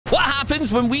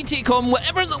happens when we take on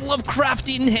whatever the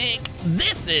Lovecraftian heck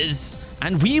this is,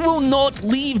 and we will not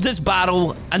leave this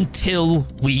battle until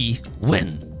we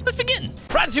win. Let's begin.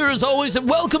 Frazzz here as always, and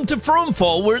welcome to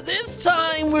Thronefall, where this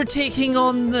time we're taking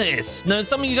on this. Now,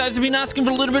 some of you guys have been asking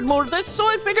for a little bit more of this, so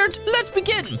I figured, let's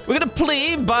begin. We're going to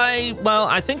play by, well,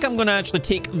 I think I'm going to actually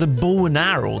take the bow and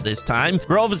arrow this time.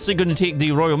 We're obviously going to take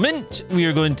the Royal Mint. We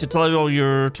are going to tell you all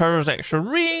your towers extra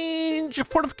range,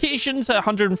 fortifications,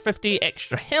 150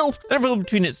 extra health. The interval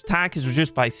between its attack is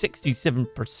reduced by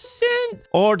 67%.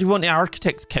 Or do you want the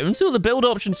Architect's Council? The build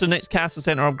options to the next Castle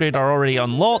Center upgrade are already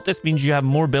unlocked. This means you have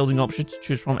more building options to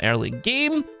choose from early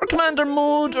game, or commander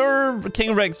mode, or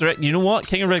King of Resurrection. You know what?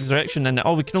 King of Resurrection, and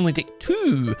we can only take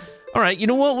 2. All right, you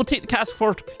know what? We'll take the castle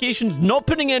fortifications. Not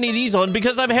putting any of these on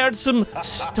because I've heard some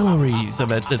stories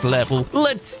about this level.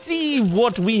 Let's see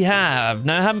what we have.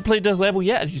 Now, I haven't played this level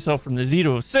yet, as you saw from the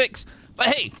 0 of 6. But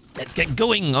hey, let's get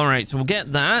going. All right, so we'll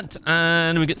get that.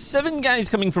 And we get 7 guys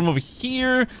coming from over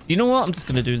here. You know what? I'm just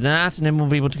going to do that. And then we'll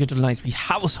be able to get to the nice wee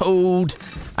household.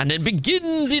 And then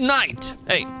begin the night.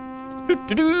 Hey.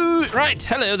 Right,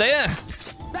 hello there.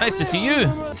 Nice to see you.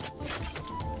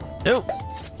 Nope.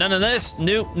 None of this.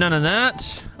 Nope, none of that.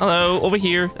 Hello, over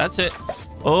here. That's it.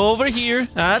 Over here.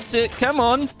 That's it. Come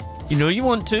on. You know you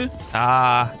want to.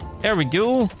 Ah, there we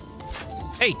go.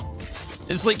 Hey.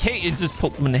 It's like, hey, it's just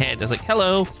poked him in the head. It's like,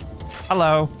 hello.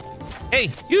 Hello. Hey,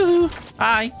 yoo-hoo.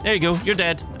 Hi. There you go. You're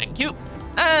dead. Thank you.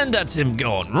 And that's him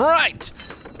gone. Right.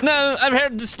 Now, I've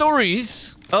heard the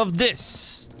stories of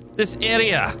this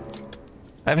area.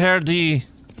 I've heard the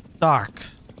dark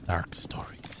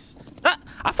stories.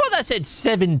 I thought that said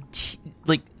 70,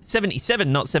 like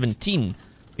 77, not 17.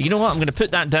 But you know what? I'm going to put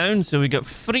that down. So we got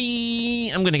 3.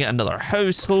 I'm going to get another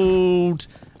household.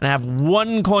 And I have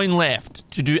 1 coin left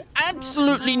to do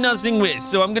absolutely nothing with.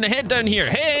 So I'm going to head down here.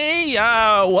 Hey,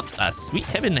 what the sweet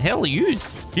heaven the hell are you? You're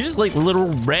just like little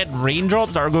red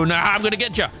raindrops that are going, I'm going to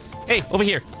get you. Hey, over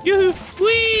here. Yoo-hoo.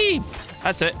 Whee.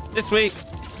 That's it. This way.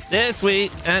 This way.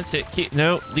 That's it.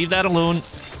 No, leave that alone.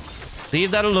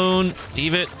 Leave that alone.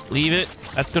 Leave it. Leave it.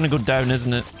 That's going to go down,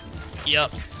 isn't it?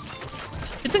 Yep.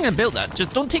 Good thing I built that.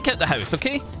 Just don't take out the house,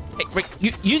 okay? Hey, right.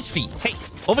 Use fee. Hey,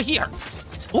 over here.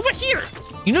 Over here.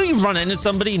 You know you run into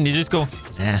somebody and you just go,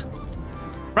 yeah.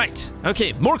 Right.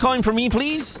 Okay. More coin for me,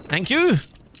 please. Thank you.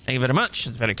 Thank you very much.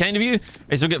 It's very kind of you.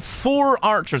 Okay, so we get 4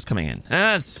 archers coming in.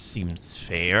 That seems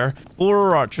fair.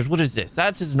 4 archers. What is this?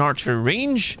 That's an archer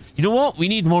range. You know what? We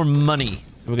need more money.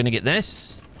 So we're going to get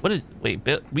this. What is... Wait.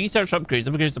 Build, research upgrades.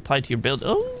 Upgrades apply to your build.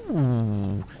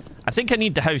 Oh. I think I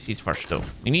need the houses first, though.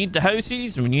 We need the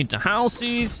houses. We need the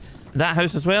houses. That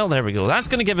house as well. There we go. That's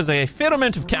going to give us a fair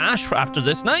amount of cash for after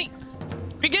this night.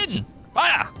 Begin.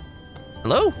 Fire.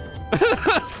 Hello?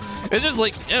 It's just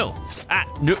like, no.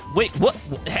 No. Wait, what?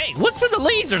 Hey, what's with the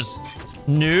lasers?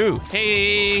 No.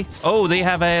 Hey. Oh, they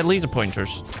have laser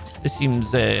pointers. This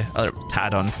seems a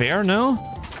tad unfair, no?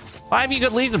 Why have you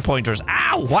got laser pointers?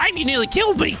 Ow! Why have you nearly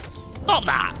killed me? Stop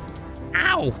that.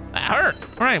 Ow. That hurt.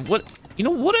 All right, what? You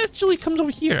know, what actually comes over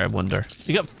here, I wonder?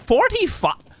 You got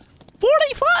 45.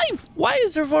 45? Why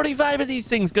is there 45 of these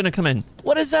things going to come in?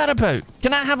 What is that about?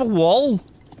 Can I have a wall?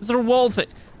 Is there a wall thing?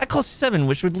 That costs 7,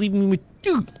 which would leave me with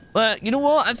 2. You know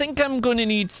what? I think I'm going to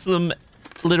need some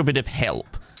little bit of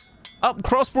help.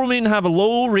 Crossbowmen have a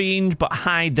low range but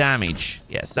high damage.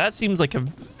 Yes, that seems like a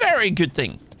very good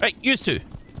thing. Right, used to.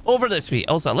 Over this way.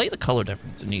 Also, I like the color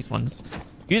difference in these ones.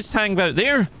 Use hang about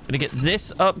there. Gonna get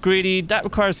this upgraded. That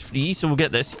requires 3, so we'll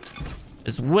get this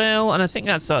as well. And I think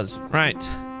that's us. Right.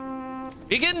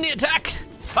 Begin the attack.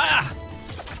 Fire.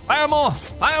 Fire more.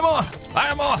 Fire more.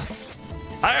 Fire more.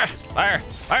 Fire. Fire.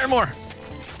 Fire more.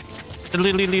 Ow,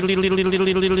 ow, ow, ow,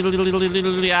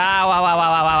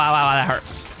 ow, ow, ow, that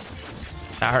hurts.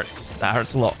 That hurts. That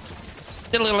hurts a lot.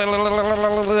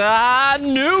 Ah,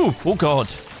 no. Oh, God.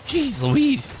 Jeez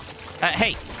Louise.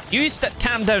 Hey, you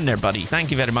calm down there, buddy.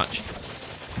 Thank you very much.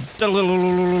 Come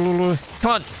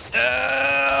on.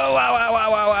 Wow, wow,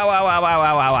 wow, wow, wow, wow, wow,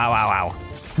 wow, wow, wow, wow.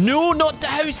 No, not the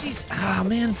houses. Ah,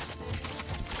 man.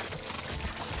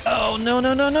 Oh, no,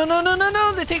 no, no, no, no, no, no,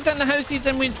 no. They take down the houses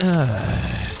and we...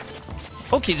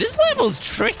 Okay, this level's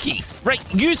tricky. Right,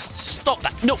 you stop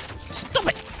that. No, stop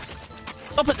it.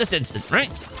 Stop it this instant,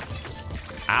 right?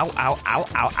 Ow, ow, ow,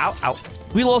 ow, ow, ow.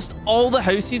 We lost all the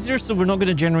houses there, so we're not going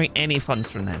to generate any funds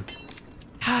from them.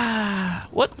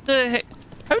 What the heck?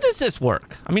 How does this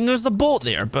work? I mean, there's a boat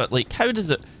there, but, like, how does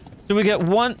it... Do we get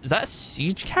 1... Is that a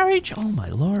siege carriage? Oh, my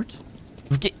lord.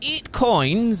 We get 8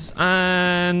 coins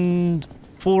and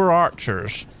 4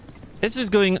 archers. This is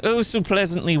going oh so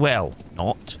pleasantly well.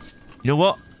 Not. You know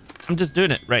what? I'm just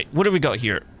doing it. Right, what do we got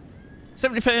here?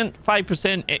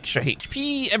 75% extra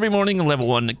HP every morning on level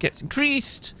 1. It gets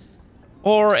increased.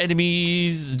 Or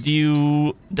enemies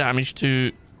deal damage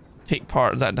to take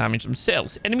part of that damage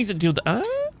themselves. Enemies that deal... I'm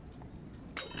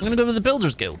going to go with the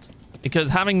Builders Guild. Because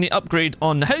having the upgrade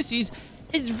on the houses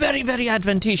is very, very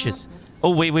advantageous.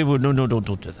 Oh, wait. No,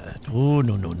 don't do that. Oh,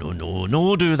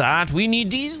 no, do that. We need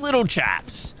these little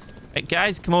chaps. Right,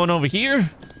 guys, come on over here.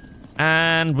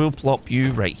 And we'll plop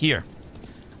you right here.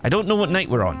 I don't know what night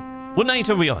we're on. What night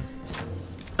are we on?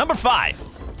 Number 5.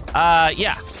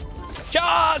 Yeah.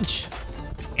 Charge!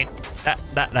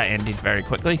 That ended very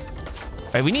quickly.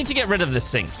 Right, we need to get rid of this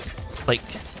thing. Like,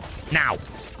 now.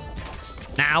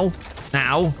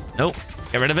 Now. Nope.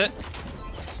 Get rid of it.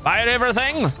 Fire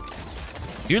everything.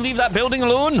 You leave that building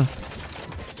alone.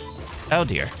 Oh,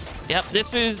 dear. Yep,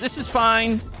 this is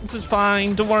fine. This is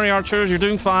fine. Don't worry, archers. You're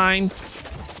doing fine.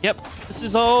 Yep, this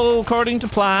is all according to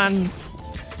plan.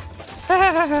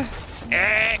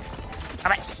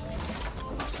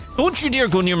 Don't you dare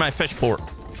go near my fish port.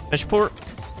 Fish port.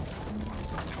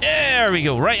 There we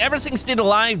go. Right, everything stayed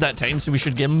alive that time, so we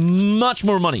should get much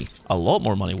more money. A lot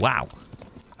more money. Wow.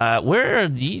 Where are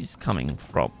these coming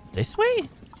from? This way?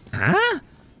 Huh?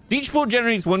 Each boat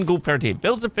generates 1 gold per day.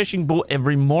 Builds a fishing boat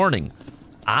every morning.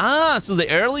 Ah, so the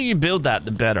earlier you build that,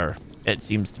 the better, it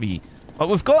seems to be. But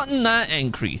we've gotten that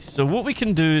increase. So what we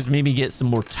can do is maybe get some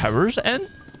more towers in.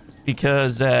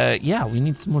 Because, yeah, we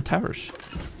need some more towers.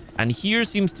 And here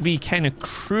seems to be kind of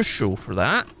crucial for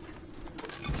that.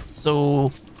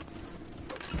 So,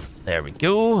 there we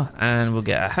go. And we'll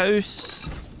get a house.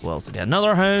 We'll also get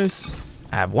another house.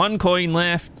 I have 1 coin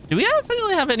left. Do we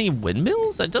really have any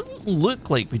windmills? It doesn't look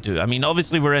like we do. I mean,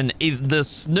 obviously we're in the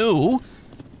snow.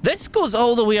 This goes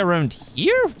all the way around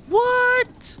here?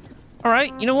 What? All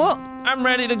right, you know what? I'm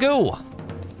ready to go.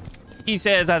 He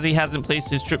says as he hasn't placed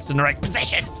his troops in the right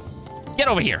position. Get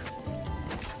over here.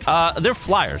 They're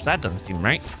flyers. That doesn't seem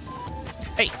right.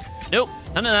 Hey, nope,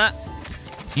 none of that.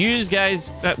 Use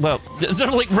guys, well, sort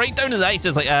of like right down to the ice.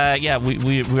 It's like, yeah,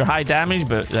 we're high damage,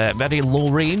 but very low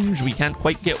range. We can't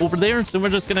quite get over there, so we're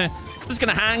just gonna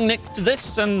hang next to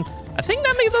this, and I think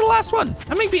that may be the last one.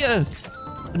 That may be an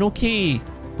okay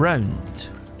round.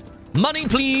 Money,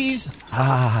 please.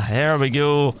 Ah, there we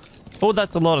go. Oh,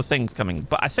 that's a lot of things coming,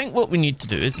 but I think what we need to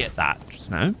do is get that just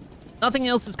now. Nothing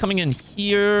else is coming in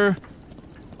here,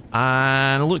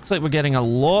 and it looks like we're getting a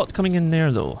lot coming in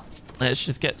there though. Let's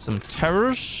just get some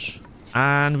towers.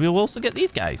 And we'll also get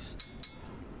these guys.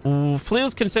 Ooh,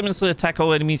 flails can simultaneously attack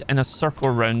all enemies in a circle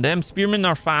around them. Spearmen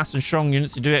are fast and strong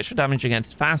units to do extra damage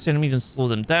against fast enemies and slow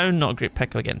them down. Not a great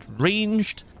pick against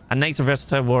ranged. And knights are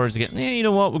versatile warriors again. Yeah, you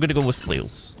know what? We're going to go with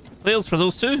flails. Flails for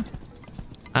those two.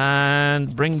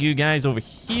 And bring you guys over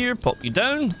here. Pop you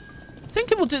down. I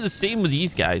think it will do the same with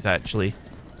these guys, actually.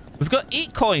 We've got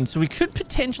 8 coins, so we could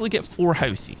potentially get 4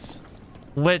 houses.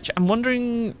 Which I'm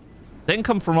wondering... The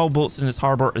income from all boats in this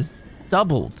harbour is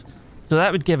doubled. So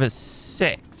that would give us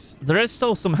 6. There is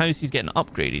still some houses getting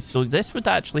upgraded. So this would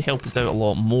actually help us out a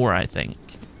lot more, I think.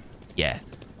 Yeah.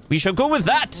 We shall go with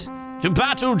that. To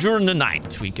battle during the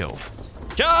night we go.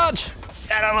 Charge!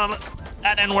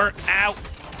 That didn't work. Ow.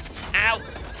 Ow.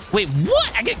 Wait,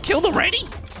 what? I get killed already?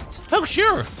 Oh,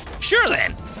 sure. Sure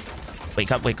then.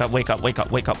 Wake up, wake up, wake up, wake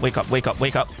up, wake up, wake up, wake up,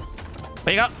 wake up.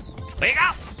 Wake up. Wake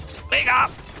up. Wake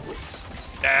up.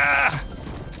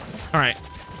 All right.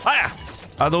 Fire.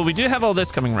 Although we do have all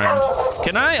this coming around.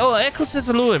 Can I? Oh, Echo says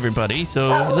hello, everybody.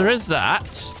 So there is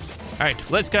that. All right.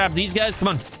 Let's grab these guys. Come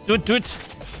on. Do it. Do it.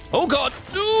 Oh, God.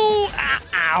 Ooh.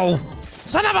 Ow.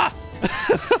 Son of a.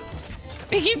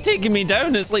 They keep taking me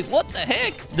down. It's like, what the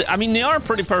heck? I mean, they are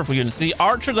pretty powerful units. The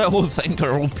archer, the whole thing,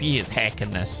 are OP as heck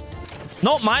in this.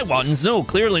 Not my ones. No,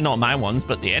 clearly not my ones,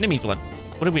 but the enemy's one.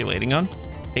 What are we waiting on?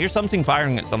 I hear something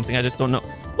firing at something. I just don't know.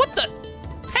 What the?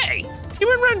 Hey, he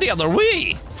went round the other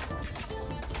way.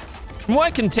 From what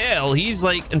I can tell, he's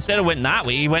like, instead of went that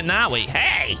way, he went that way.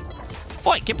 Hey!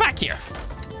 Boy, get back here.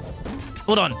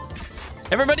 Hold on.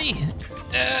 Everybody.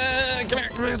 Come here.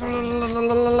 Come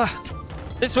here.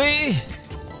 This way.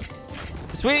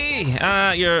 This way.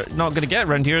 You're not going to get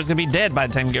around here. It's going to be dead by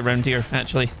the time you get around here,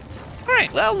 actually. All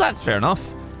right, well, that's fair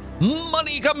enough.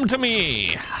 Money come to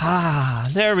me. Ah,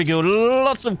 there we go.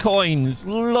 Lots of coins.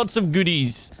 Lots of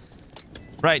goodies.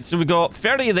 Right, so we got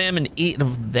 30 of them and 8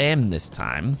 of them this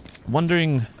time.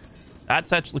 Wondering,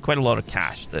 that's actually quite a lot of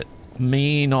cash that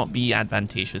may not be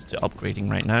advantageous to upgrading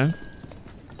right now.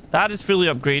 That is fully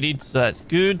upgraded, so that's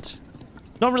good.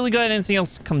 Not really got anything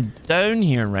else to come down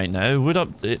here right now. Would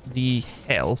up the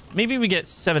health. Maybe we get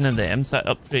 7 of them, so that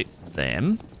upgrades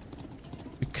them.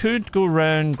 We could go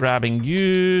around grabbing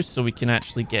you so we can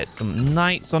actually get some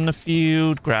knights on the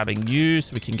field. Grabbing you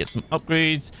so we can get some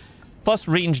upgrades. Plus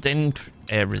ranged in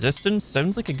resistance.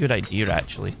 Sounds like a good idea,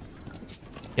 actually.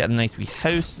 Get a nice wee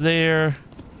house there.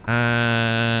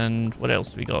 And what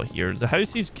else we got here? The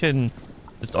houses can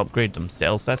just upgrade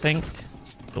themselves, I think.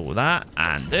 So that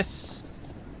and this.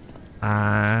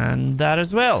 And that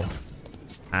as well.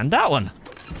 And that one.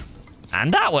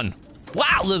 And that one.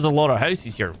 Wow, there's a lot of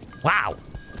houses here. Wow.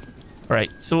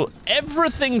 Right, so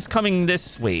everything's coming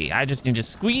this way. I just need to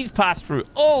squeeze past through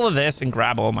all of this and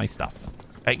grab all my stuff.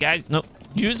 Right, guys? No,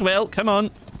 you as well. Come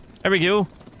on. There we go.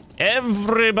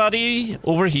 Everybody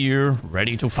over here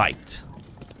ready to fight.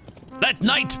 Let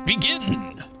night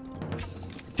begin.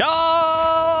 Charge!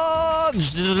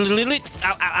 Ow,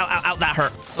 ow, ow, ow, that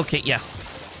hurt. Okay, yeah.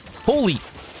 Holy.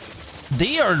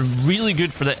 They are really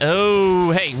good for the...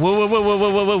 Oh, hey. Whoa, whoa, whoa, whoa,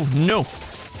 whoa, whoa, whoa. No.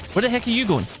 Where the heck are you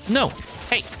going? No.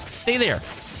 Hey, stay there.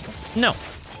 No.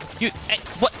 You... Hey,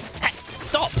 what? Hey,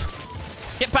 stop.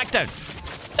 Get back down.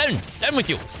 Down. Down with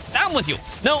you. Down with you.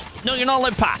 No. No, you're not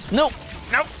allowed past. No.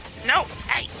 No. No.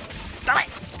 Hey. Stop it.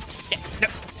 Yeah, no.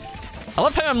 I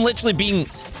love how I'm literally being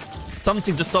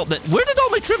something to stop that. Where did all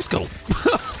my troops go?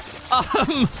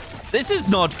 This is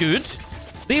not good.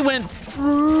 They went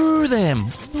through them.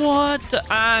 What?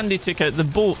 And they took out the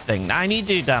boat thing. I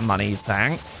needed that money,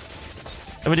 thanks.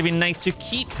 It would have been nice to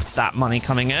keep that money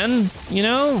coming in, you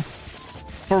know,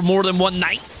 for more than one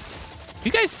night.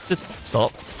 You guys just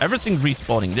stop. Everything's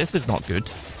respawning. This is not good.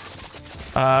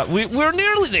 We're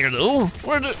nearly there, though.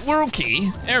 We're okay.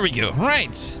 There we go.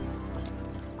 Right.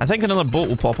 I think another boat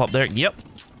will pop up there. Yep.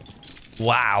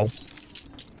 Wow.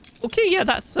 Okay, yeah,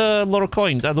 that's a lot of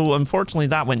coins. Although, unfortunately,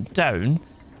 that went down.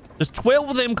 There's 12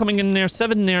 of them coming in there.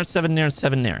 7 there, 7 there,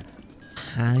 7 there.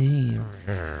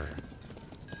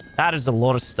 That is a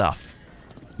lot of stuff.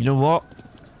 You know what?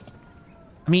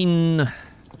 I mean,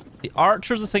 the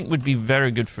archers, I think, would be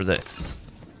very good for this.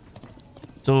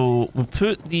 So we'll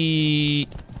put these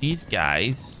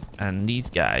guys and these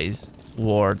guys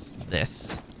towards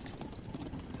this.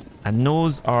 And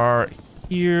those are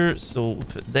here, so we'll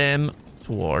put them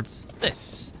towards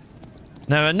this.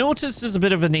 Now, I noticed there's a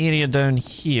bit of an area down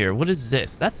here. What is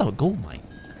this? That's not a gold mine.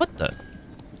 What the?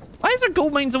 Why is there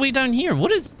gold mines way down here? Why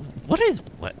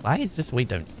is this way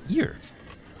down here?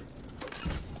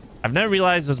 I've now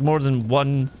realized there's more than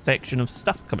one section of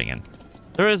stuff coming in.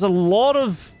 There is a lot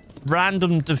of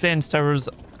random defense towers,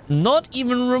 not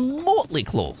even remotely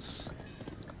close.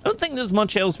 I don't think there's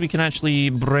much else we can actually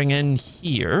bring in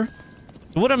here.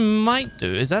 So what I might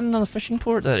do, is that another fishing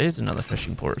port? That is another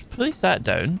fishing port. Place that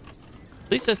down.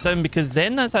 Place this down because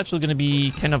then that's actually going to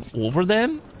be kind of over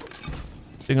them.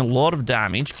 Doing a lot of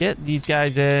damage. Get these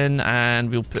guys in and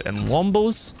we'll put in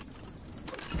lombos.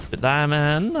 Put them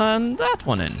in and that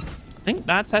one in. I think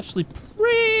that's actually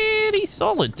pretty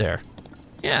solid there.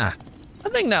 Yeah, I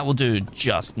think that will do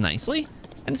just nicely.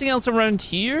 Anything else around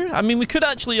here? I mean, we could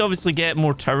actually obviously get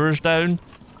more towers down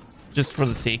just for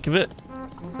the sake of it.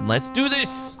 And let's do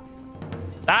this.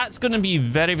 That's going to be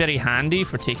very, very handy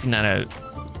for taking that out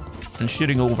and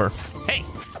shooting over. Hey,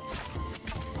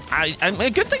 a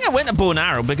good thing I went a bow and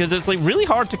arrow because it's like really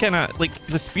hard to kind of like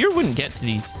the spear wouldn't get to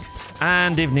these,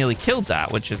 and they've nearly killed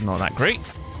that, which is not that great.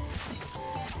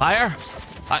 Fire.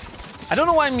 I don't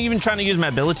know why I'm even trying to use my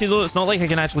ability though. It's not like I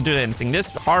can actually do anything. This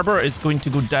harbor is going to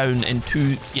go down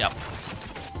into... Yep.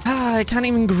 I can't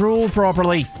even grow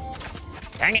properly.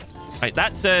 Dang it. Right,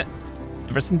 that's it.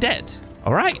 Everything dead.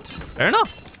 All right. Fair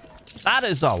enough. That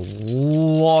is a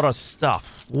lot of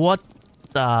stuff. What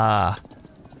the...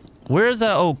 Where is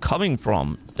that all coming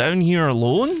from? Down here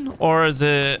alone? Or is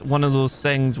it one of those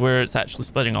things where it's actually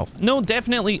splitting off? No,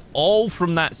 definitely all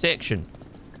from that section.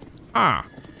 Ah.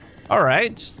 All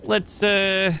right, let's do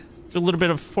a little bit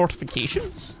of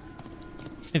fortifications.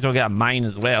 He's got a mine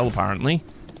as well, apparently.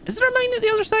 Is there a mine at the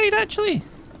other side, actually?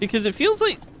 Because it feels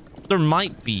like there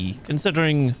might be,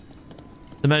 considering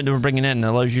the amount that we're bringing in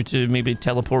allows you to maybe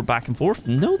teleport back and forth.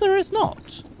 No, there is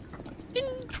not.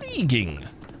 Intriguing.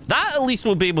 That at least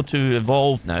will be able to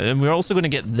evolve now, and we're also going to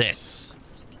get this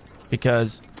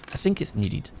because I think it's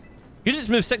needed. Units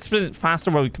move 6% faster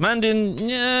while commanding.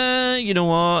 Yeah, you know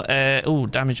what? Oh,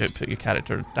 damage output your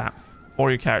character. That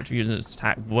for your character units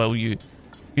attack while you...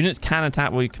 Units can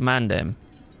attack while you command them.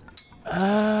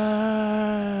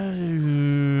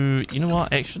 You know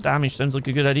what? Extra damage sounds like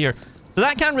a good idea. So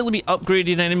that can't really be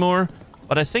upgraded anymore,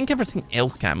 but I think everything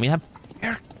else can. We have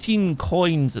 13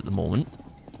 coins at the moment.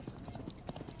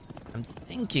 I'm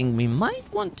thinking we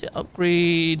might want to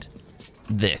upgrade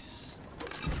this.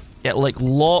 Get like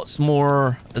lots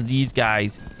more of these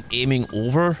guys aiming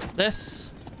over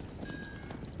this.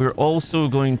 We're also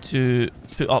going to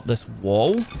put up this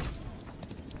wall.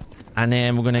 And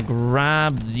then we're going to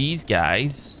grab these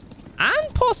guys.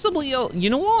 And possibly,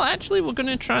 you know what? Actually, we're going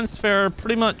to transfer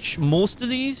pretty much most of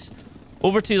these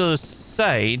over to the other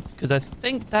side. Because I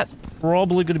think that's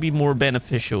probably going to be more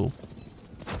beneficial.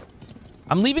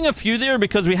 I'm leaving a few there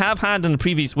because we have had in the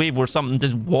previous wave where something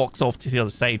just walks off to the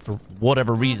other side for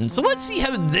whatever reason. So let's see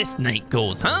how this night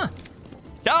goes, huh?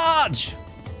 Charge!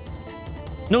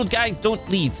 No, guys, don't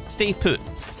leave. Stay put.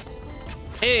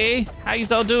 Hey, how you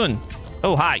all doing?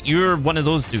 Oh, hi. You're one of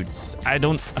those dudes. I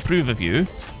don't approve of you.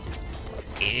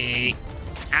 Hey.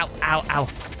 Ow, ow, ow.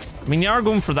 I mean, you are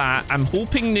going for that. I'm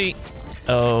hoping they...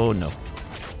 Oh, no.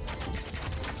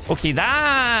 Okay,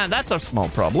 that's a small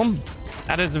problem.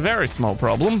 That is a very small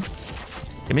problem.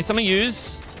 Give me some of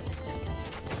yous.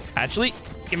 Actually,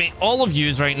 give me all of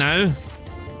yous right now.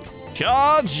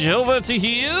 Charge over to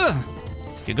here.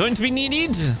 You're going to be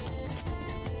needed.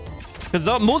 Because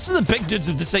most of the big dudes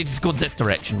have decided to go this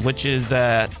direction, which is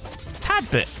tad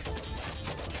bit.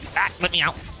 Ah, let me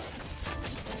out.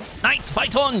 Nice,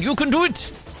 fight on. You can do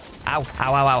it. Ow,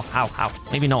 ow, ow, ow, ow, ow.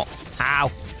 Maybe not.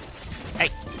 Ow.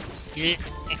 Hey.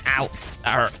 Ow.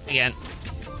 That hurt again.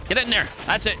 Get in there.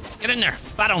 That's it. Get in there.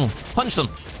 Bat on them. Punch them.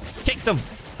 Kick them.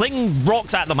 Fling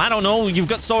rocks at them. I don't know. You've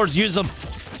got swords. Use them.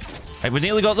 Right, we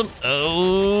nearly got them.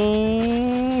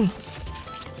 Oh.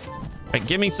 Right,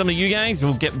 give me some of you guys.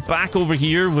 We'll get back over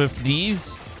here with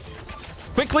these.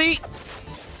 Quickly.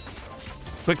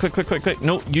 Quick, quick, quick, quick, quick.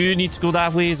 No, you need to go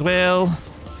that way as well.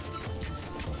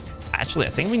 Actually, I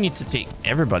think we need to take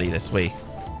everybody this way.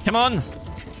 Come on.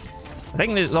 I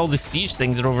think that all the siege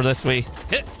things are over this way.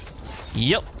 Hit.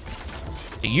 Yep.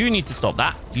 You need to stop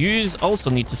that. You also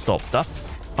need to stop stuff.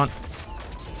 Come on.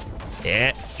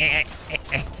 Yeah.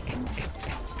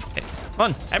 Come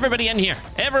on. Everybody in here.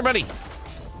 Everybody.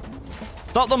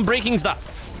 Stop them breaking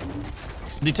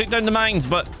stuff. They took down the mines,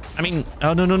 but I mean,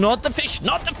 oh no, no, not the fish.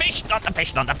 Not the fish. Not the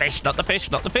fish. Not the fish. Not the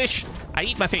fish. Not the fish. I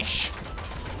eat my fish.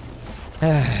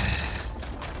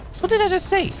 What did I just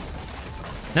say?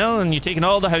 No, and you're taking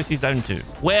all the houses down too.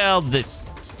 Well, this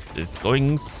is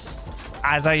going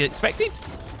as I expected.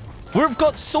 We've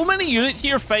got so many units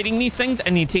here fighting these things,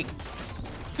 and they take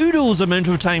oodles amount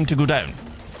of time to go down.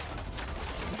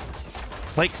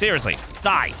 Like, seriously.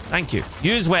 Die. Thank you.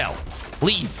 You as well.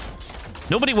 Leave.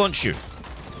 Nobody wants you.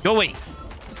 Go away.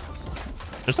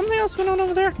 There's something else going on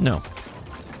over there? No.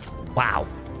 Wow.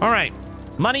 All right.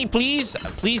 Money, please.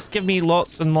 Please give me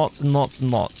lots and lots and lots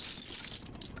and lots.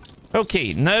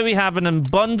 Okay, now we have an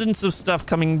abundance of stuff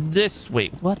coming this way.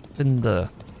 What in the...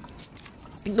 I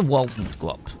think the walls need to go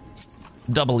up.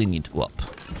 Doubly need to go up.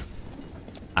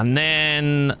 And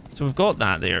then... So we've got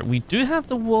that there. We do have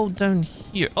the wall down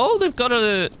here. Oh, they've got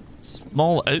a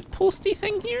small outposty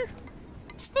thing here?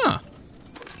 Huh.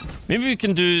 Maybe we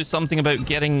can do something about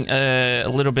getting a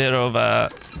little bit of a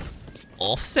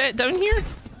offset down here.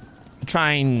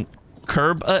 Try and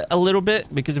curb a little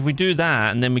bit. Because if we do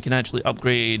that, and then we can actually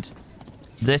upgrade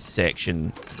this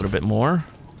section a little bit more.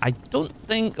 I don't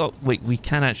think... Oh, wait. We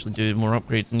can actually do more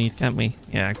upgrades in these, can't we?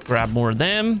 Yeah, grab more of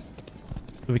them.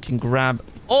 So we can grab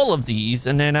all of these,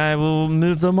 and then I will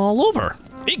move them all over.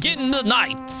 Begin the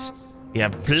night. We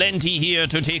have plenty here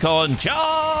to take on.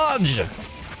 Charge!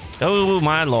 Oh,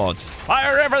 my lord.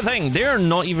 Fire everything. They're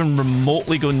not even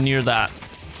remotely going near that.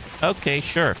 Okay,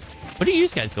 sure. What are you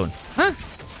guys going? Huh?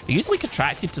 Are you like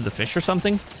attracted to the fish or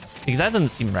something? Because that doesn't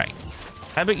seem right.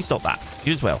 How about you stop that?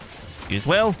 You as well. You as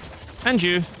well. And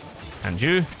you. And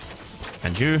you.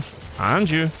 And you. And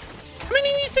you. How many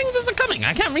of these things is it coming?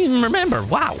 I can't even remember.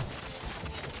 Wow.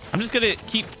 I'm just going to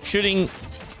keep shooting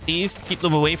these to keep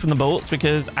them away from the boats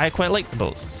because I quite like the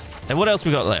boats. And what else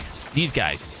we got left? These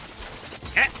guys.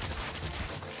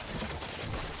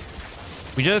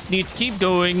 We just need to keep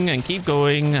going and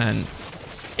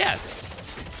yeah.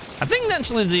 I think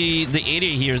actually the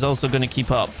area here is also going to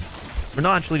keep up. We're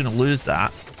not actually going to lose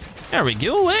that. There we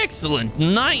go. Excellent.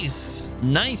 Nice.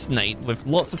 Nice night with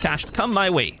lots of cash to come my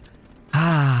way.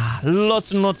 Ah,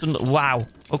 lots and lots and... Wow.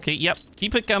 Okay, yep.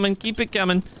 Keep it coming. Keep it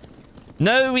coming.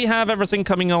 Now we have everything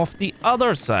coming off the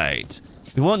other side.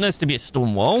 We want this to be a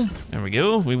stone wall. There we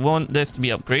go. We want this to be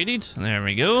upgraded. There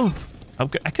we go.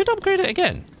 I could upgrade it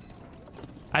again.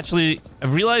 Actually,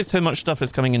 I've realized how much stuff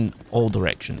is coming in all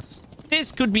directions.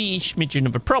 This could be a smidgen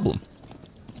of a problem.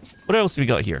 What else have we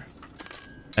got here?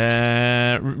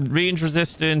 Range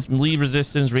resistance, melee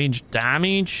resistance, range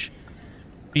damage.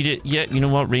 Beat it. Yeah, you know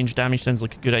what? Range damage sounds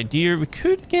like a good idea. We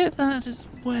could get that as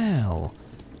well.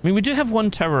 I mean, we do have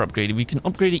one tower upgraded. We can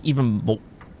upgrade it even more.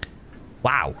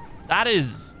 Wow. That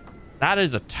is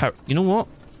a tower. You know what?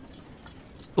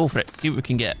 Go for it. See what we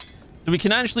can get. So So we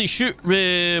can actually shoot...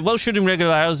 while shooting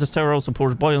regular arrows, this tower also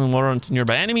pours boiling water onto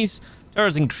nearby enemies.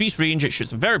 Towers increase range. It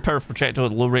shoots a very powerful projectile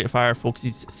with a low rate of fire.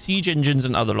 Focuses siege engines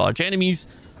and other large enemies.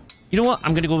 You know what?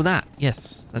 I'm going to go with that.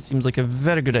 Yes, that seems like a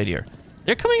very good idea.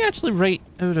 They're coming actually right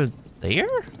out of there?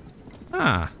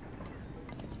 Ah.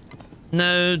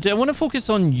 Now, do I want to focus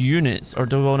on units or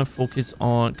do I want to focus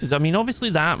on... Because, I mean, obviously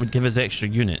that would give us extra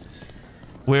units.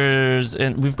 Whereas,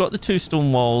 and we've got the 2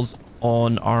 stone walls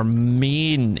on our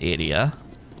main area.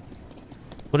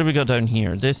 What have we got down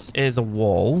here? This is a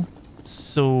wall.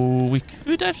 So we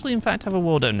could actually, in fact, have a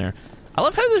wall down there. I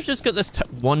love how they've just got this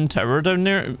one tower down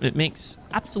there. It makes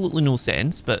absolutely no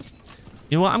sense. But,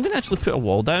 you know what? I'm going to actually put a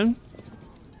wall down.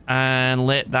 And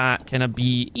let that kind of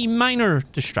be a minor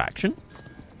distraction.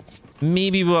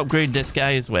 Maybe we'll upgrade this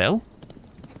guy as well.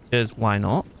 Because why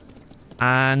not?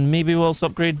 And maybe we'll also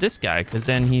upgrade this guy. Because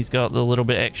then he's got the little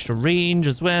bit extra range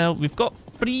as well. We've got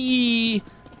 3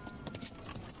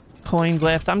 coins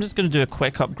left. I'm just going to do a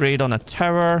quick upgrade on a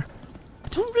tower. I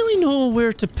don't really know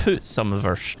where to put some of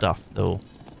our stuff though.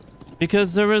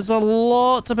 Because there is a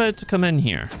lot about to come in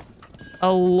here.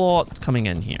 A lot coming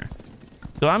in here.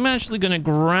 So I'm actually going to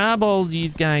grab all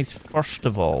these guys first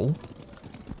of all.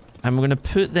 And we're going to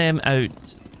put them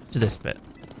out to this bit.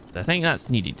 I think that's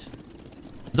needed.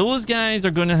 Those guys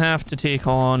are going to have to take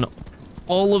on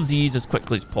all of these as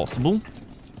quickly as possible.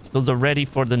 So they're ready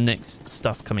for the next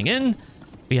stuff coming in.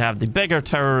 We have the bigger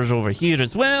towers over here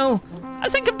as well. I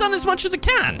think I've done as much as I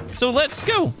can. So let's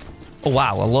go. Oh,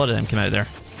 wow. A lot of them came out there.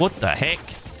 What the heck?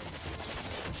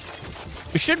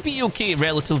 We should be okay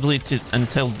relatively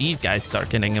until these guys start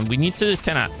getting them. We need to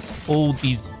kind of hold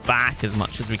these back as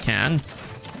much as we can.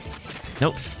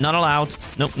 Nope, not allowed.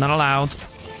 Nope, not allowed.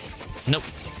 Nope.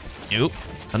 Nope.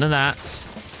 None of that.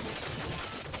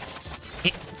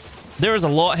 There is a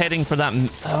lot heading for that.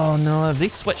 Oh no, have they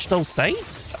switched all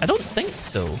sides? I don't think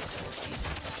so.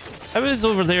 How is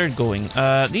over there going?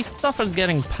 These stuff is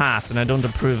getting past and I don't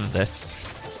approve of this.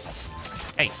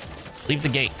 Hey, leave the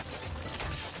gate.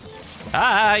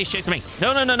 Ah, he's chasing me.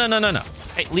 No, no, no, no, no, no, no.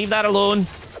 Hey, leave that alone.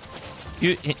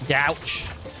 You, ouch.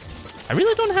 I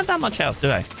really don't have that much health,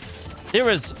 do I? There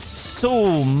is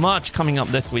so much coming up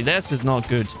this way. This is not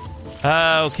good.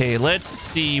 Okay, let's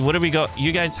see. What have we got?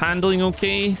 You guys handling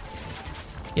okay?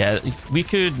 Yeah, we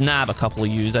could nab a couple of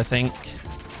yous, I think.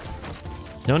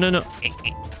 No, no, no.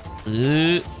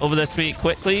 Over this way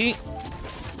quickly.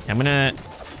 I'm going to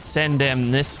send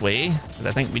them this way, because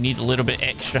I think we need a little bit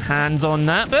extra hands on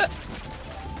that, but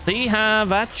they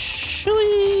have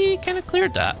actually kind of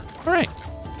cleared that. All right.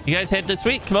 You guys head this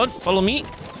way. Come on, follow me.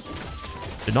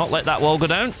 Do not let that wall go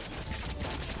down.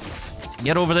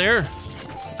 Get over there.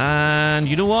 And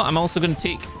you know what? I'm also going to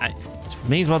take... I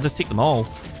may as well just take them all.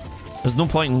 There's no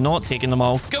point in not taking them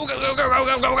all. Go, go, go, go,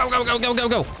 go, go, go, go, go, go, go,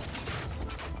 go.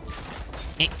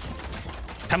 Hey.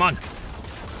 Come on.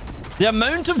 The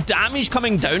amount of damage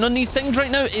coming down on these things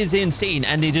right now is insane.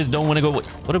 And they just don't want to go...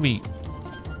 What are we...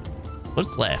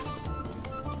 What's left?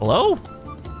 Hello?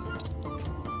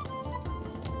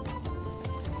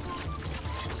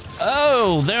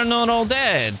 Oh, they're not all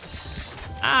dead.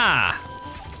 Ah.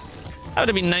 That would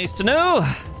have been nice to know.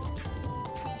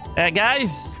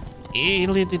 Guys.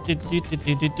 Gimme.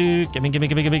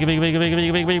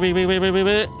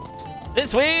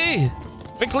 This way.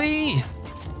 Quickly.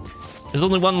 There's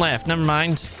only one left. Never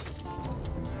mind.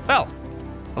 Well,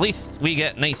 at least we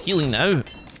get nice healing now.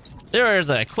 There is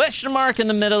a question mark in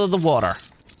the middle of the water.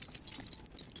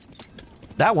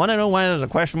 That one, I know why there's a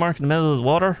question mark in the middle of the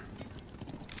water.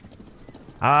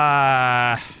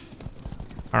 All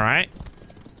right.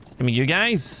 I mean, you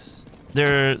guys,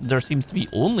 there seems to be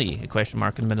only a question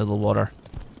mark in the middle of the water.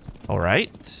 All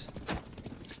right.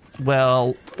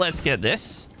 Well, let's get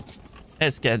this.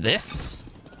 Let's get this.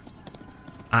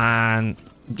 And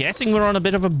I'm guessing we're on a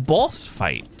bit of a boss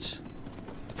fight.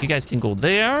 You guys can go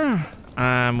there.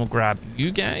 And we'll grab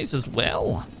you guys as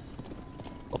well.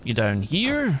 Pop you down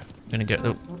here. I'm gonna get...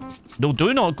 No,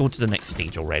 do not go to the next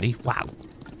stage already. Wow.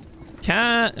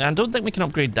 I don't think we can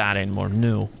upgrade that anymore.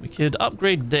 No. We could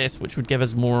upgrade this, which would give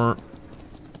us more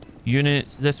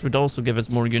units. This would also give us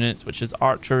more units, which is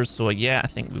archers. So yeah, I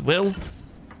think we will.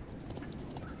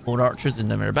 More archers is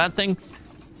never a bad thing.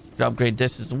 Could upgrade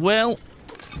this as well.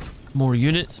 More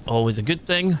units, always a good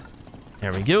thing.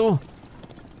 There we go.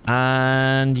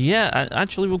 And yeah,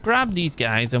 actually we'll grab these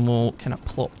guys and we'll kind of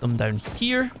plop them down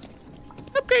here.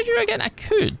 Upgrade you again? I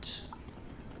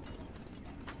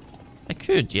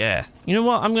could, yeah. You know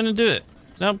what? I'm going to do it.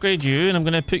 I'll upgrade you and I'm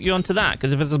going to put you onto that.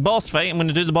 Because if it's a boss fight, I'm going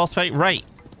to do the boss fight right.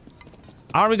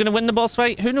 Are we going to win the boss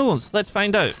fight? Who knows? Let's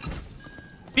find out.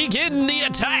 Begin the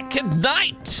attack at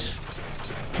night.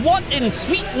 What in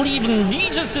sweet leaving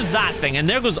Jesus is that thing? And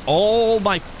there goes all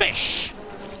my fish.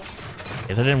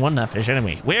 Is I didn't want that fish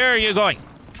anyway. Where are you going?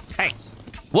 Hey,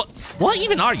 what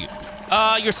even are you?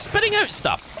 You're spitting out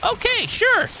stuff. Okay,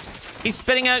 sure. He's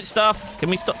spitting out stuff. Can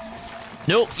we stop?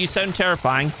 No, you sound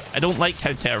terrifying. I don't like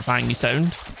how terrifying you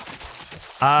sound.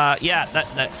 Yeah,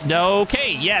 no,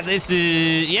 okay, yeah, this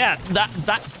is, yeah, that,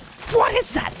 what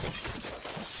is that thing?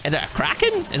 Is it a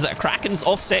kraken? Is it a kraken's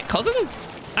offset cousin?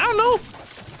 I don't know.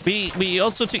 We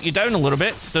also took you down a little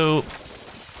bit, so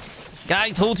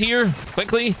guys, hold here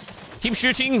quickly. Keep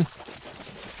shooting.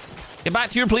 Get back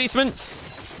to your placements.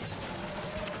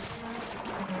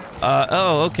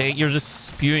 Oh, okay, you're just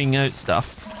spewing out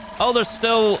stuff. Oh, there's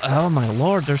still, oh my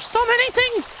lord, there's so many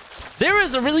things. There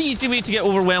is a really easy way to get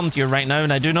overwhelmed here right now,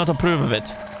 and I do not approve of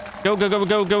it. Go, go, go,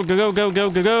 go, go, go, go, go,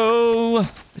 go, go.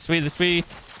 This way, this way.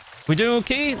 We doing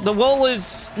okay? The wall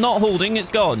is not holding,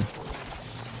 it's gone.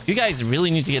 You guys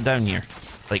really need to get down here.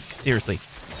 Like, seriously.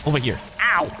 Over here.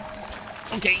 Ow!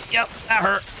 Okay, yep, that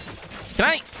hurt.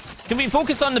 Can we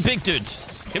focus on the big dude?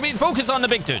 Can we focus on the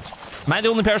big dude? Am I the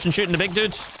only person shooting the big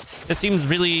dude? This seems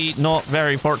really not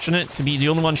very fortunate to be the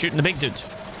only one shooting the big dude.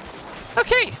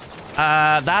 Okay.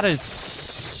 That is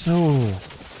so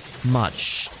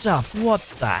much stuff. What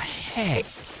the heck?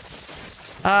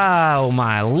 Oh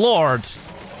my lord.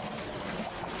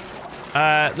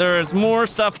 There's more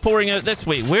stuff pouring out this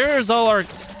way. Is all our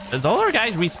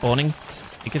guys respawning?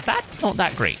 Because that's not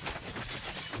that great.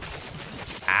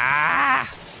 Ah!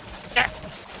 Yeah.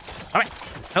 All right.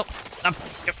 Oh.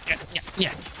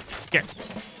 Yeah. Here.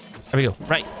 There we go.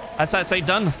 Right. That's that side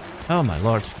done. Oh my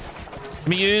lord. Let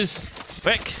me use.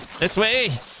 Quick. This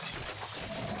way.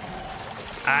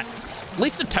 At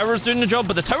least the tower's doing the job,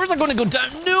 but the towers are going to go down.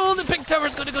 No, the big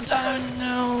tower's going to go down.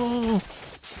 No.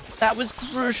 That was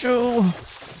crucial.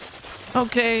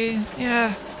 Okay.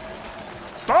 Yeah.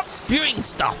 Stop spewing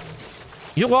stuff.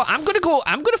 You know what? I'm going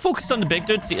to focus on the big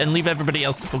dudes and leave everybody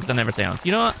else to focus on everything else.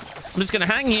 You know what? I'm just going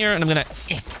to hang here and I'm going to...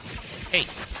 Hey.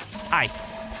 Hi.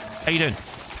 How you doing?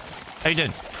 How you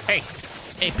doing? Hey.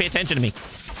 Hey, pay attention to me.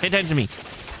 Pay attention to me.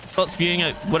 Stop spewing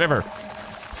out whatever.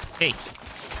 Hey.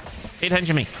 Pay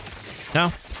attention to me.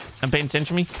 No? I'm paying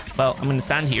attention to me? Well, I'm going to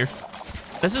stand here.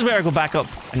 This is where I go back up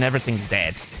and everything's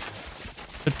dead.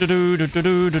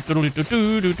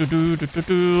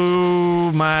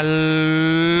 My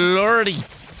lordy.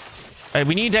 Right,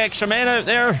 we need extra men out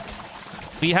there.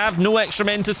 We have no extra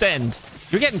men to send.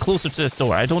 You're getting closer to this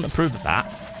door. I don't approve of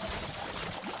that.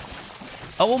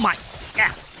 Oh my.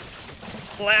 Yeah.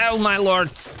 Oh my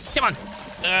lord. Come on.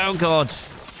 Oh god.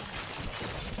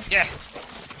 Yeah.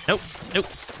 Nope. Nope.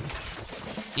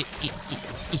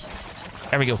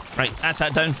 There we go. Right, that's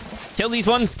that down. Kill these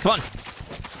ones. Come on.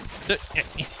 Come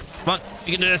on.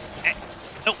 You can do this.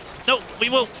 No. No. We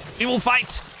will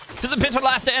fight to the bitter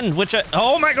last end. Which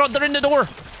oh my god, they're in the door.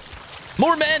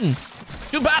 More men.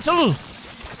 To battle.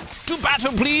 To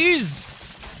battle, please.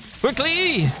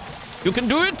 Quickly. You can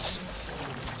do it.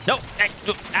 No.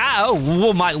 Ow.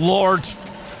 Oh my lord.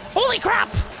 Holy crap.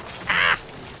 Ah.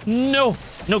 No.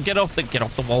 No, get off the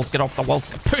walls. Get off the walls.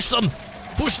 Push them.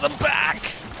 Push them back.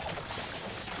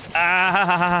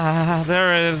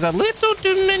 There is a little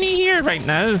too many here right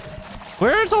now.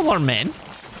 Where's all our men?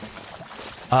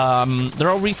 They're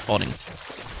all respawning.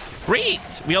 Great.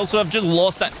 We also have just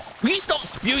lost that. Will you stop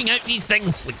spewing out these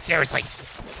things? Like, seriously.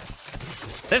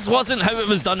 This wasn't how it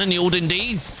was done in the olden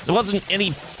days. There wasn't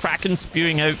any kraken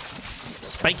spewing out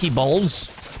spiky balls.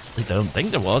 At least I don't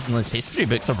think there was, unless history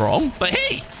books are wrong. But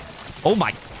hey! Oh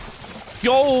my...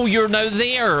 Yo, you're now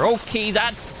there. Okay,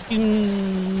 that's...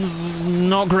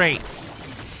 not great.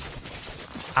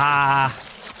 That's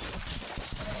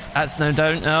now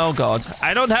down. Oh god.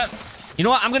 I don't have... You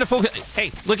know what? I'm gonna focus...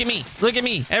 Hey, look at me. Look at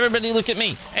me. Everybody look at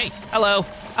me. Hey, hello.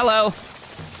 Hello.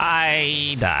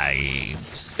 I died.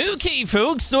 Okay,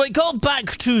 folks, so I got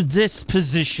back to this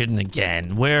position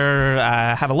again, where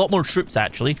I have a lot more troops,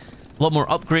 actually. A lot more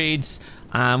upgrades.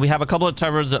 We have a couple of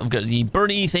towers that have got the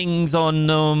Bernie things on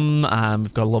them.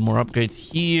 We've got a lot more upgrades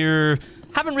here.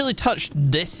 Haven't really touched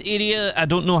this area. I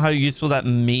don't know how useful that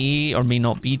may or may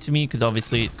not be to me, because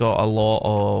obviously it's got a lot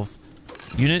of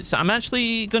units. I'm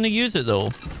actually going to use it,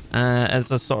 though,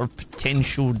 as a sort of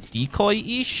potential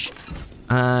decoy-ish.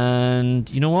 And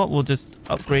you know what? We'll just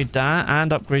upgrade that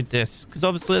and upgrade this, because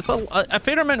obviously it's a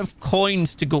fair amount of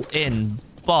coins to go in,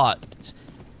 but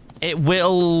it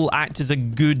will act as a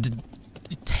good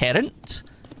deterrent.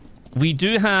 We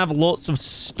do have lots of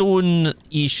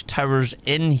stone-ish towers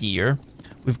in here.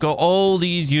 We've got all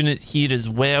these units here as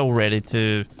well, ready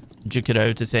to duke it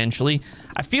out, essentially.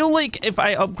 I feel like if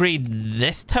I upgrade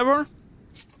this tower,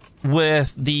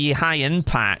 with the high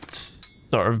impact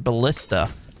sort of ballista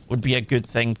would be a good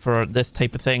thing for this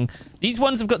type of thing. These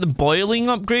ones have got the boiling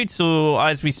upgrade, so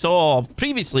as we saw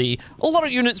previously, a lot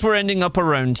of units were ending up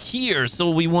around here, so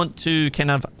we want to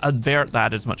kind of avert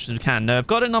that as much as we can. Now, I've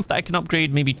got enough that I can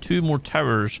upgrade maybe 2 more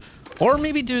towers, or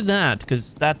maybe do that,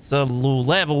 because that's a low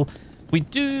level. We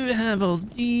do have all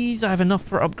these. I have enough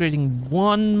for upgrading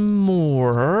 1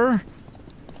 more.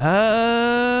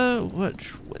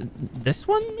 This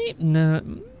one? No.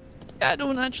 I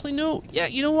don't actually know. Yeah,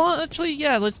 you know what? Actually,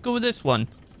 yeah, let's go with this one.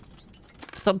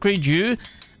 Let's upgrade you.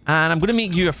 And I'm going to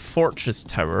make you a fortress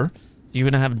tower. So you're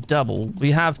going to have double. We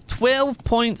have 12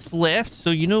 points left. So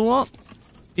you know what?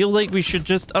 Feel like we should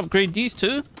just upgrade these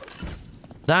 2.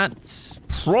 That's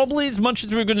probably as much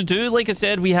as we're going to do. Like I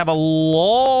said, we have a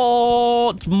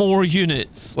lot more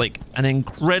units. Like an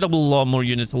incredible lot more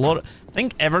units. I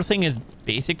think everything is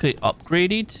basically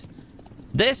upgraded.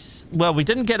 This, well, we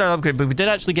didn't get an upgrade, but we did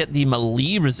actually get the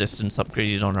melee resistance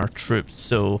upgraded on our troops.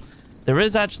 So there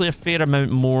is actually a fair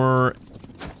amount more,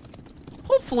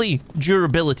 hopefully,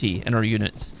 durability in our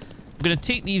units. I'm going to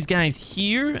take these guys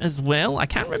here as well. I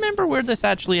can't remember where this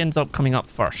actually ends up coming up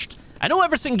first. I know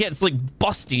everything gets, like,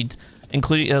 busted,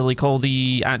 including, like, all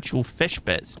the actual fish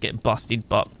bits get busted,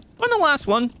 but on the last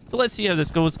one. So let's see how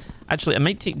this goes. Actually, I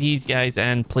might take these guys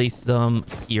and place them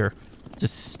here to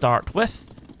start with.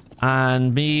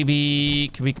 And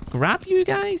maybe, can we grab you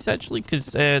guys, actually?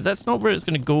 Because that's not where it's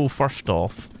going to go first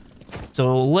off.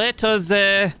 So let us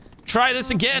try this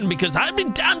again, because I'd be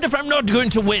damned if I'm not going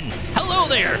to win. Hello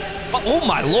there. Oh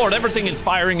my lord, everything is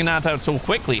firing that out so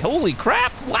quickly. Holy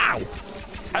crap. Wow.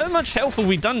 How much health have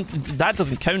we done? That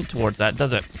doesn't count towards that,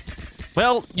 does it?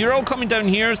 Well, you're all coming down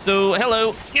here, so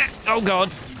hello. Yeah. Oh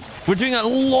god. We're doing a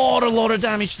lot of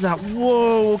damage to that.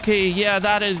 Whoa, okay. Yeah,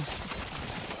 that is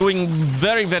going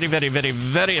very, very, very, very,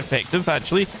 very effective,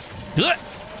 actually.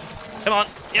 Come on.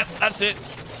 Yep, that's it.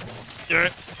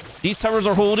 These towers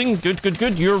are holding. Good, good,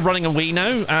 good. You're running away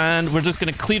now, and we're just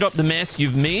going to clear up the mess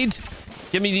you've made.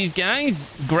 Give me these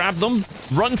guys. Grab them.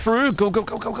 Run through. Go, go,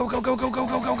 go, go, go, go, go, go, go,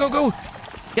 go, go, go, go.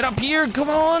 Get up here.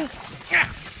 Come on.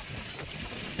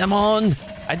 Come on.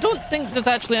 I don't think there's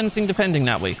actually anything defending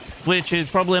that way, which is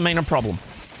probably a minor problem.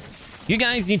 You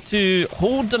guys need to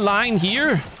hold the line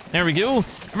here. There we go.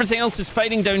 Everything else is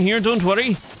fighting down here. Don't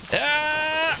worry.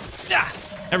 There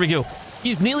we go.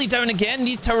 He's nearly down again.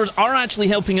 These towers are actually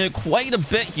helping out quite a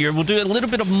bit here. We'll do a little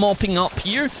bit of mopping up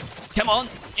here. Come on.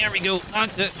 There we go.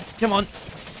 That's it. Come on.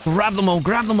 Grab them all.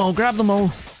 Grab them all. Grab them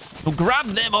all. We'll grab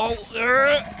them all.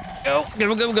 Go. Go,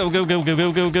 go, go, go, go, go,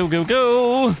 go, go, go, go,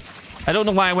 go. I don't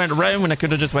know why I went around when I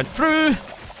could have just went through.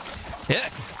 Yeah.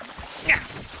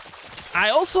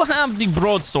 I also have the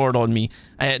broadsword on me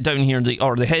down here,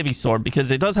 or the heavy sword, because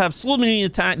it does have slow melee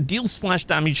attack, deals splash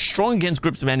damage, strong against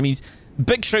groups of enemies,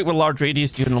 big strike with large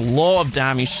radius, doing a lot of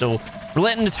damage. So we're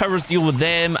letting the towers deal with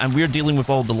them, and we're dealing with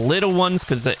all the little ones,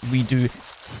 because we do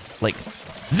like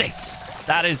this.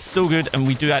 That is so good, and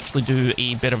we do actually do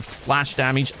a bit of splash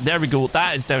damage. There we go.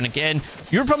 That is down again.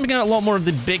 You're pumping out a lot more of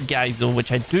the big guys, though,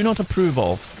 which I do not approve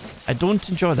of. I don't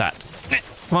enjoy that.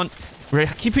 Come on. We're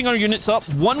keeping our units up.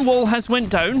 One wall has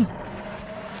went down,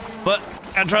 but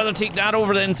I'd rather take that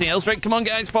over than anything else. Right, come on,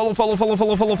 guys. Follow. Get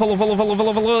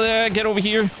over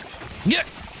here. Yeah.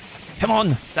 Come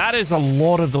on. That is a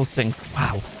lot of those things.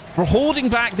 Wow. We're holding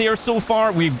back there so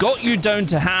far. We've got you down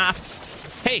to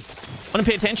half. Hey, want to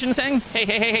pay attention, Sang?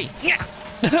 Hey. Yeah.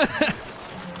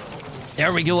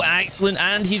 There we go. Excellent.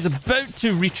 And he's about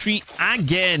to retreat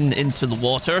again into the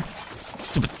water.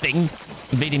 Stupid thing.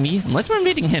 Invading me, unless we're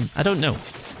invading him. I don't know.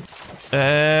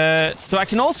 So I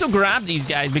can also grab these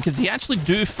guys, because they actually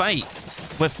do fight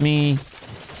with me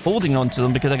holding on to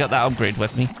them, because I got that upgrade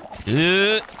with me.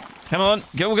 Come on.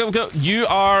 Go, go, go. You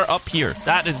are up here.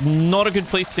 That is not a good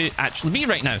place to actually be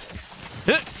right now.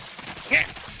 Okay.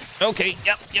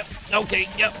 Yep. Okay.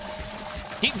 Yep.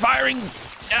 Keep firing.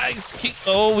 Guys, keep...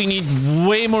 Oh, we need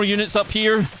way more units up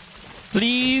here.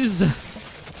 Please.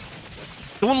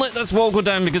 Don't let this wall go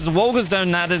down, because the wall goes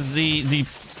down, that is the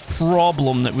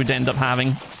problem that we'd end up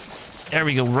having. There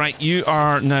we go. Right, you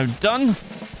are now done.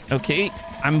 Okay,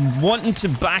 I'm wanting to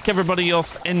back everybody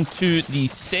off into the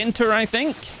center, I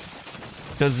think,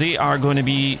 because they are going to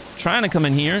be trying to come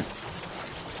in here.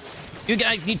 You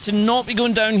guys need to not be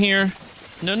going down here.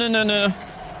 No.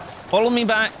 Follow me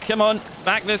back. Come on,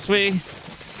 back this way.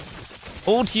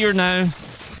 Hold here now.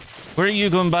 Where are you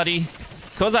going, buddy?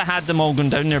 Because I had them all going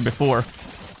down there before.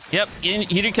 Yep, here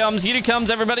he comes,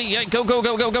 everybody. Yeah, go. No,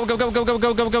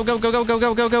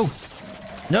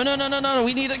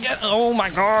 we need to get... Oh my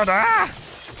god,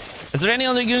 Is there any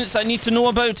other units I need to know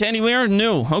about anywhere?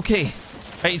 No, okay.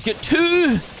 Right, he's got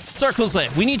 2 circles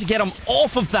left. We need to get him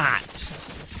off of that.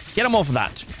 Get him off of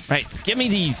that. Right, give me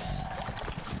these.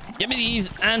 Give me these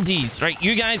and these. Right,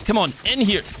 you guys, come on, in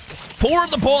here. Pour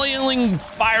the boiling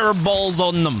fireballs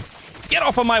on them. Get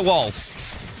off of my walls.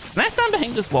 Can I stand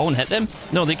behind this wall and hit them?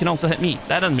 No, they can also hit me.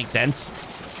 That doesn't make sense.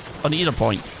 On either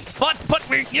point. But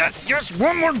wait, yes,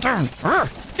 one more turn.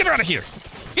 Get out of here.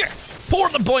 Here, pour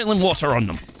the boiling water on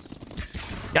them.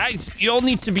 Guys, you all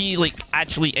need to be, like,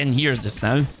 actually in here just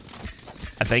now.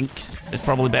 I think it's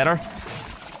probably better.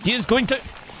 He is going to...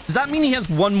 Does that mean he has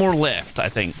 1 more left, I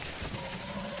think?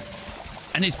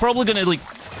 And he's probably going to, like,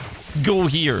 go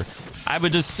here. I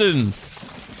would assume,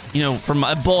 you know, from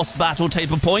a boss battle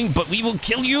type of point, but we will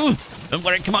kill you. Don't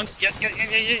worry, come on.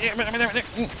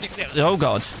 Oh,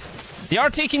 God. They are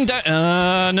taking down...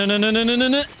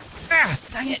 No. Ah,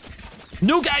 dang it.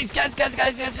 No, guys. Yes,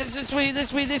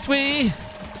 this way.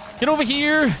 Get over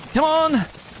here. Come on.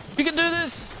 You can do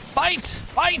this. Fight.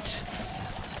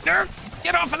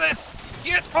 Get off of this.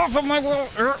 Get off of my wall.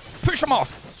 Push him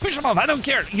off. I don't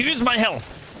care. Use my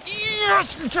health.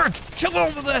 Yes, kill all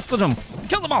the rest of them.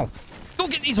 Kill them all. Go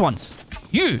get these ones.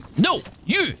 You. No.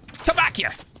 You. Come back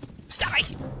here. Die.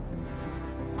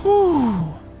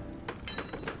 Whew.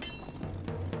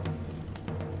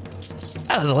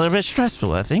 That was a little bit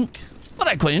stressful, I think. But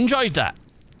I quite enjoyed that.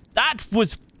 That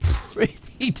was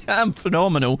pretty damn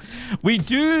phenomenal. We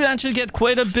do actually get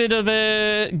quite a bit of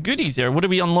goodies there. What are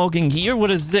we unlocking here?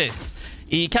 What is this?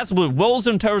 A castle blue. Walls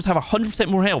and towers have 100%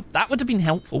 more health. That would have been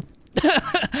helpful.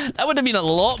 That would have been a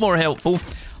lot more helpful.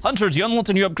 Hunters, you unlocked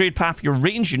a new upgrade path for your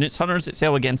range units. Hunters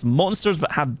excel against monsters,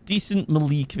 but have decent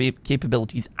melee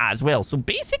capabilities as well. So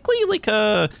basically, like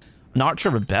an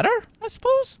archer, but better, I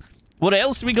suppose. What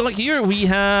else we got here? We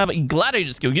have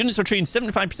gladiator skill. Units are trained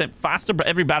 75% faster, but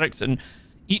every barracks and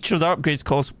each of the upgrades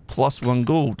costs +1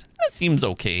 gold. That seems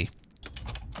okay.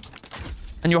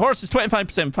 And your horse is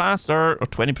 25% faster, or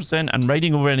 20%, and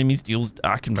riding over enemies deals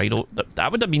dark and ride.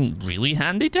 That would have been really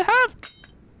handy to have.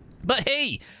 But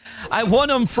hey, I won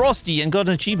on Frosty and got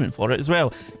an achievement for it as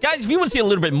well. Guys, if you want to see a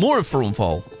little bit more of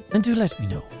Thronefall, then do let me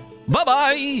know.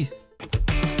 Bye-bye!